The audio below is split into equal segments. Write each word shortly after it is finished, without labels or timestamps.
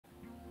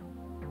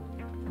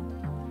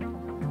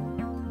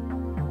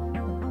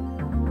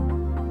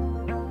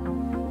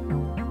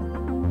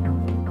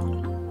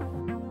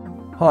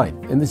Hi,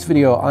 in this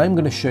video I'm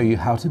going to show you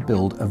how to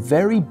build a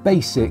very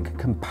basic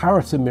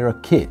comparator mirror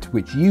kit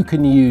which you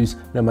can use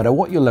no matter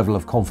what your level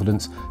of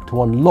confidence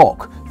to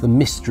unlock the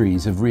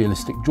mysteries of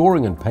realistic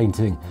drawing and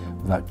painting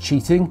without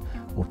cheating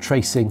or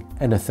tracing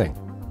anything.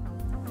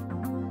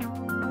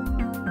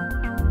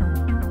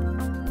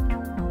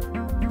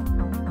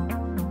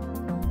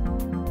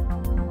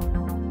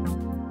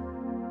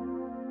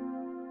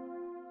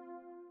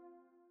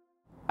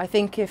 I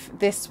think if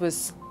this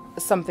was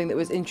something that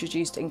was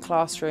introduced in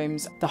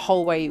classrooms, the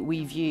whole way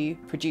we view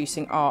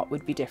producing art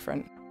would be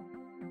different.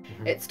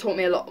 It's taught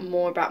me a lot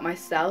more about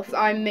myself.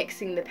 I'm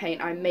mixing the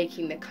paint, I'm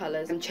making the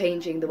colours, I'm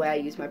changing the way I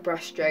use my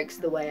brush strokes,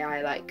 the way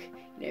I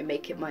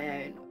make it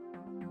my own.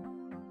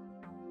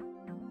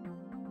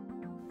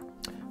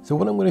 So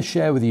what I'm going to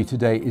share with you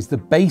today is the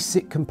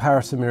basic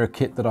comparator mirror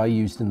kit that I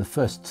used in the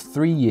first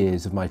 3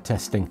 years of my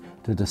testing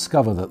to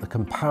discover that the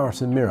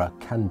comparator mirror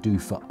can do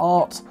for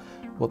art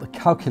what the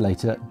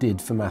calculator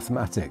did for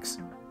mathematics.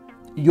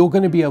 You're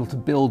going to be able to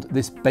build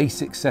this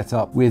basic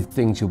setup with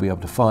things you'll be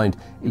able to find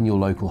in your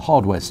local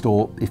hardware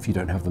store if you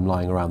don't have them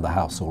lying around the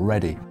house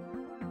already.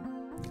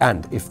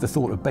 And if the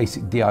thought of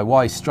basic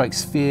DIY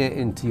strikes fear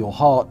into your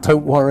heart,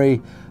 don't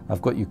worry,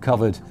 I've got you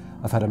covered.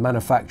 I've had a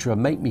manufacturer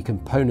make me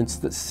components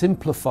that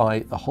simplify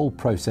the whole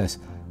process,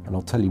 and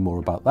I'll tell you more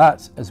about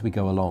that as we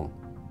go along.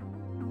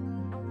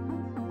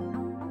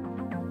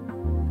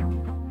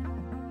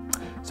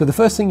 So the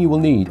first thing you will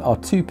need are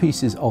 2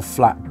 pieces of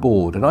flat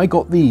board, and I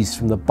got these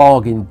from the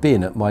bargain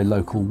bin at my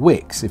local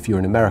Wickes. If you're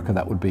in America,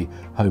 that would be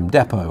Home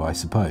Depot, I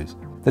suppose.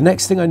 The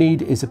next thing I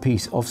need is a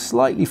piece of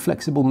slightly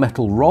flexible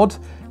metal rod.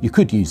 You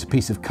could use a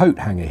piece of coat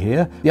hanger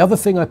here. The other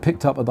thing I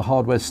picked up at the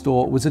hardware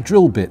store was a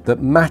drill bit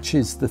that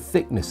matches the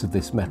thickness of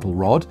this metal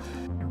rod.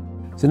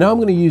 So now I'm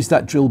going to use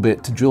that drill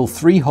bit to drill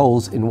 3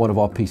 holes in one of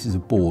our pieces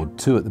of board,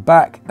 2 at the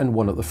back and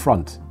 1 at the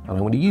front. And I'm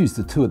going to use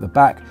the 2 at the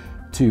back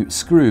to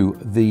screw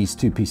these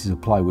 2 pieces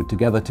of plywood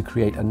together to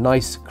create a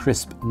nice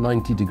crisp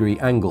 90-degree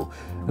angle.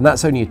 And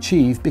that's only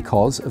achieved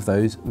because of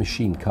those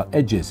machine cut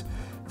edges.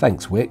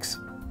 Thanks, Wickes.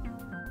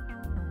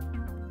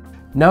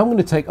 Now I'm going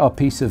to take our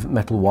piece of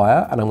metal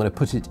wire and I'm going to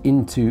put it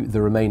into the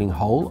remaining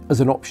hole.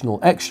 As an optional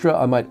extra,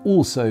 I might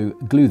also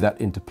glue that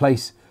into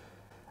place.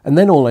 And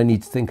then all I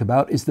need to think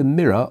about is the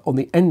mirror on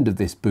the end of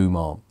this boom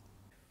arm.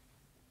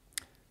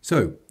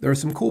 So there are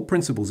some core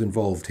principles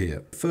involved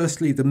here.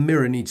 Firstly, the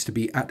mirror needs to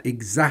be at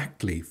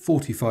exactly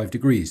 45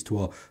 degrees to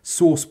our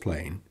source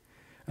plane.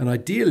 And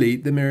ideally,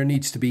 the mirror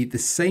needs to be the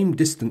same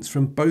distance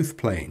from both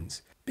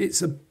planes.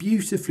 It's a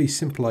beautifully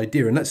simple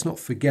idea, and let's not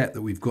forget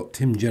that we've got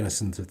Tim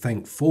Jenison to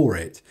thank for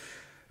it.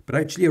 But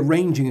actually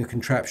arranging a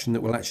contraption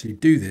that will actually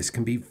do this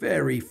can be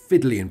very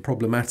fiddly and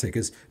problematic,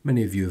 as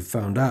many of you have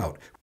found out.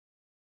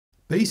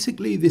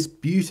 Basically, this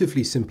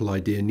beautifully simple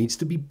idea needs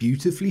to be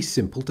beautifully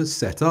simple to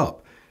set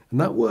up. And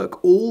that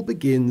work all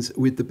begins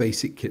with the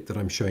basic kit that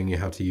I'm showing you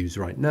how to use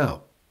right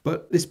now.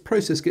 But this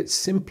process gets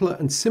simpler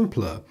and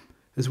simpler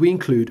as we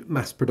include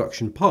mass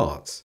production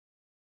parts.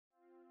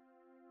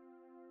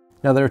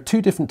 Now there are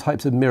 2 different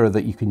types of mirror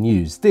that you can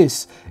use.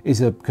 This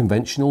is a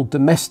conventional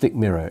domestic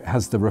mirror. It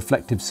has the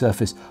reflective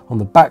surface on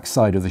the back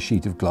side of the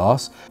sheet of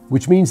glass,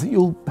 which means that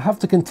you'll have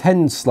to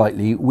contend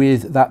slightly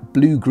with that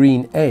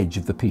blue-green edge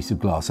of the piece of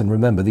glass. And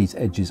remember, these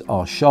edges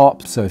are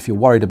sharp, so if you're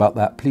worried about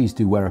that, please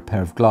do wear a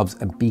pair of gloves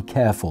and be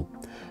careful.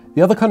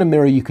 The other kind of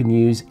mirror you can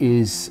use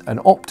is an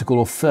optical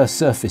or first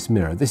surface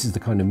mirror. This is the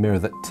kind of mirror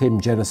that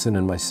Tim Jenison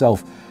and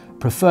myself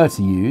prefer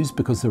to use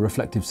because the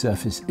reflective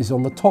surface is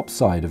on the top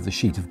side of the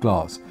sheet of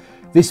glass.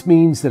 This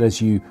means that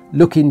as you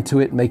look into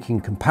it,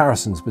 making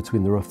comparisons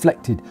between the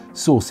reflected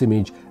source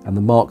image and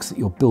the marks that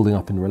you're building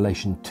up in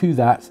relation to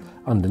that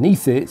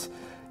underneath it,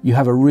 you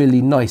have a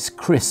really nice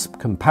crisp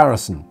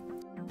comparison.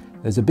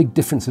 There's a big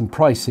difference in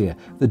price here.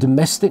 The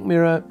domestic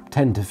mirror,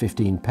 10 to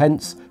 15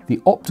 pence.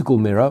 The optical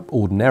mirror,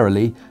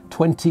 ordinarily,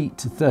 20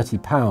 to 30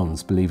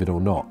 pounds, believe it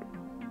or not.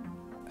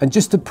 And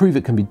just to prove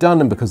it can be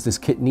done, and because this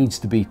kit needs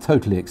to be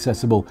totally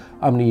accessible,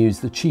 I'm going to use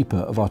the cheaper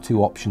of our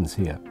 2 options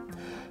here.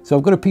 So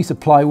I've got a piece of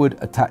plywood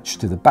attached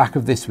to the back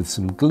of this with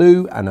some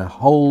glue and a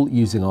hole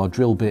using our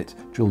drill bit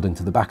drilled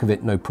into the back of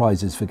it. No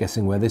prizes for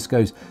guessing where this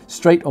goes,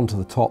 straight onto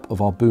the top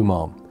of our boom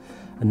arm.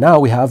 And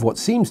now we have what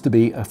seems to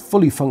be a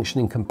fully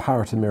functioning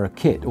comparator mirror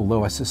kit,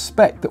 although I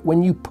suspect that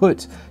when you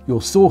put your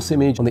source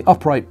image on the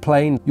upright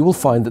plane, you will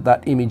find that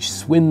that image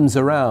swims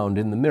around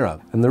in the mirror.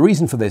 And the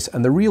reason for this,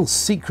 and the real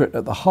secret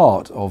at the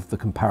heart of the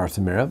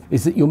comparator mirror,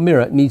 is that your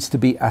mirror needs to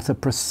be at a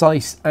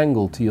precise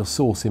angle to your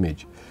source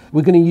image.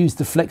 We're going to use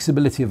the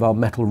flexibility of our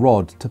metal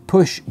rod to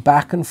push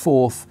back and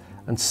forth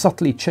and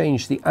subtly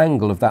change the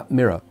angle of that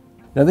mirror.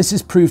 Now this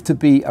has proved to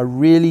be a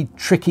really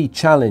tricky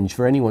challenge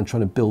for anyone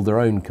trying to build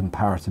their own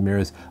comparator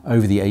mirrors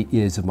over the 8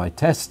 years of my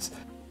tests.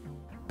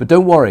 But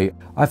don't worry,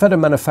 I've had a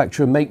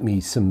manufacturer make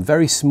me some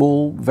very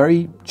small,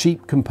 very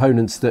cheap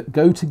components that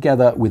go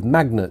together with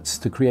magnets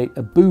to create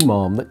a boom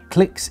arm that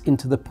clicks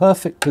into the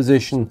perfect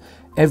position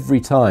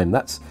every time.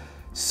 That's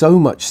so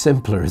much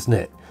simpler, isn't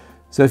it?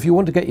 So if you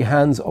want to get your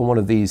hands on one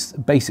of these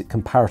basic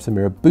comparator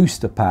mirror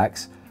booster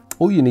packs,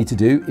 All you need to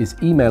do is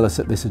email us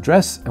at this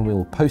address and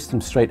we'll post them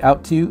straight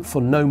out to you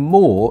for no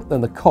more than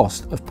the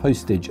cost of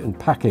postage and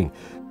packing.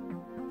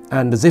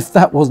 And as if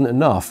that wasn't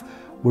enough,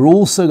 we're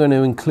also going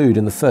to include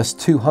in the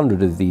first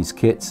 200 of these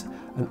kits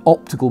an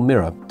optical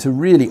mirror to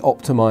really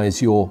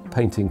optimize your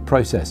painting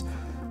process.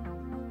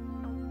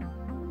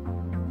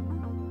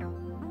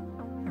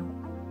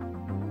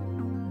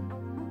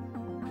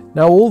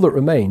 Now all that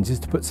remains is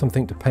to put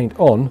something to paint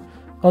on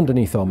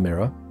underneath our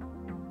mirror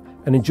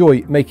and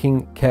enjoy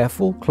making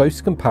careful,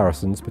 close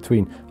comparisons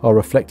between our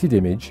reflected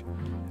image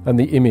and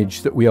the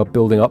image that we are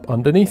building up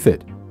underneath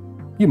it.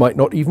 You might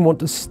not even want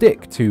to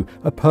stick to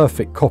a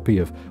perfect copy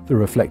of the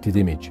reflected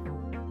image.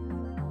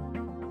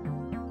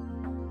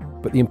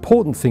 But the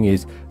important thing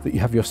is that you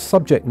have your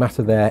subject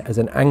matter there as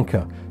an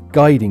anchor,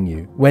 guiding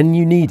you when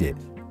you need it.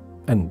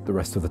 And the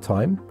rest of the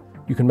time,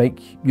 you can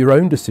make your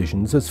own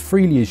decisions as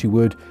freely as you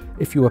would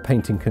if you were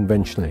painting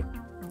conventionally.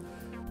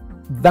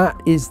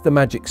 That is the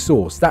magic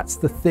sauce. That's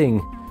the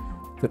thing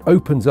that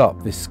opens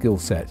up this skill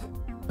set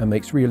and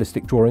makes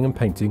realistic drawing and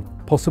painting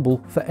possible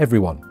for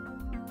everyone.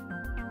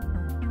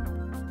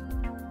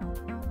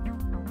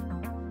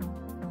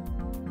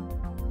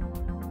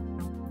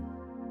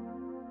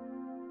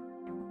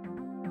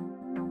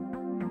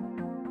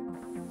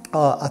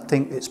 I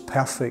think it's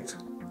perfect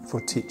for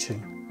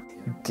teaching.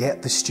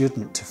 Get the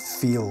student to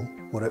feel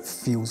what it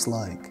feels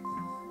like.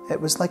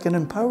 It was like an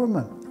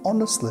empowerment,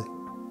 honestly.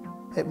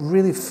 It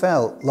really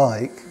felt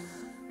like,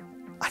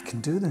 I can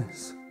do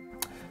this.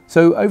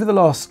 So over the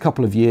last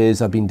couple of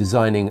years, I've been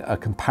designing a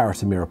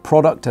Comparator Mirror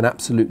product, an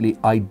absolutely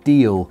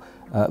ideal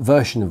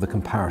version of the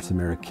Comparator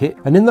Mirror kit.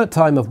 And in that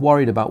time, I've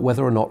worried about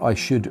whether or not I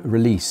should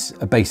release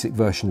a basic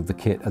version of the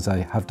kit as I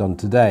have done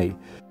today.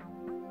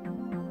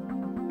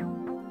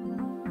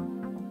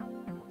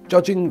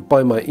 Judging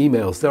by my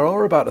emails, there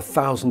are about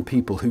 1,000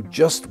 people who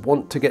just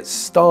want to get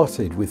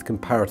started with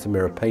Comparator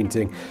Mirror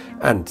painting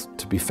and,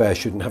 to be fair,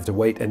 shouldn't have to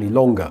wait any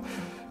longer.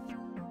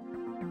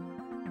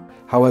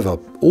 However,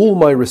 all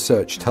my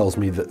research tells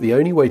me that the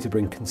only way to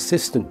bring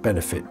consistent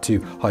benefit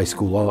to high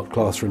school art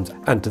classrooms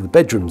and to the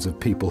bedrooms of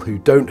people who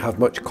don't have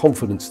much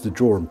confidence to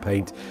draw and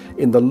paint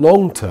in the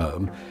long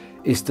term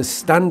is to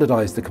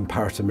standardise the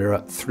Comparator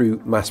Mirror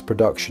through mass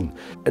production.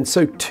 And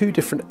so two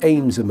different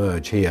aims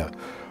emerge here.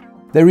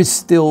 There is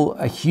still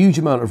a huge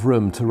amount of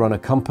room to run a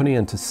company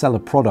and to sell a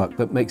product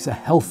that makes a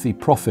healthy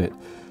profit.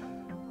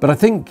 But I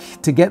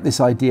think to get this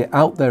idea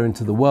out there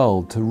into the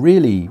world, to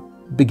really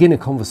begin a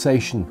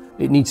conversation,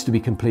 it needs to be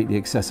completely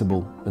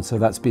accessible. And so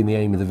that's been the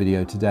aim of the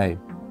video today.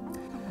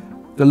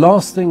 The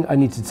last thing I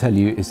need to tell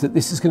you is that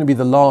this is going to be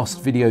the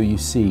last video you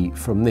see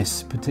from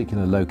this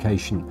particular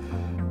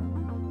location.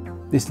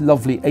 This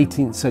lovely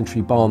 18th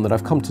century barn that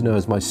I've come to know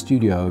as my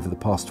studio over the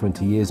past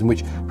 20 years and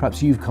which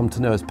perhaps you've come to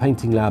know as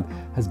Painting Lab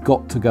has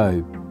got to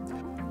go.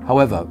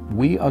 However,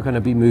 we are going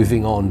to be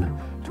moving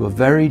on to a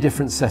very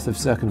different set of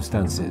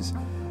circumstances.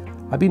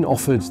 I've been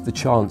offered the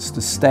chance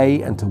to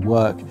stay and to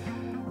work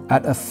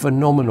at a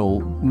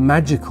phenomenal,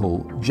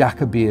 magical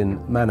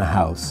Jacobean manor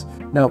house.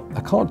 Now,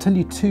 I can't tell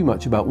you too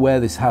much about where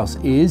this house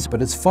is,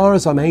 but as far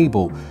as I'm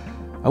able,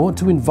 I want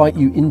to invite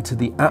you into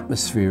the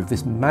atmosphere of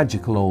this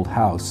magical old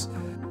house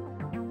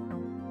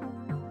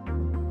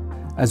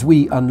as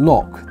we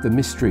unlock the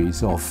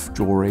mysteries of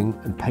drawing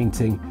and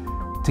painting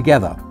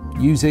together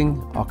using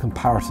our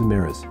comparator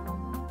mirrors.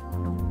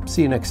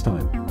 See you next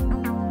time.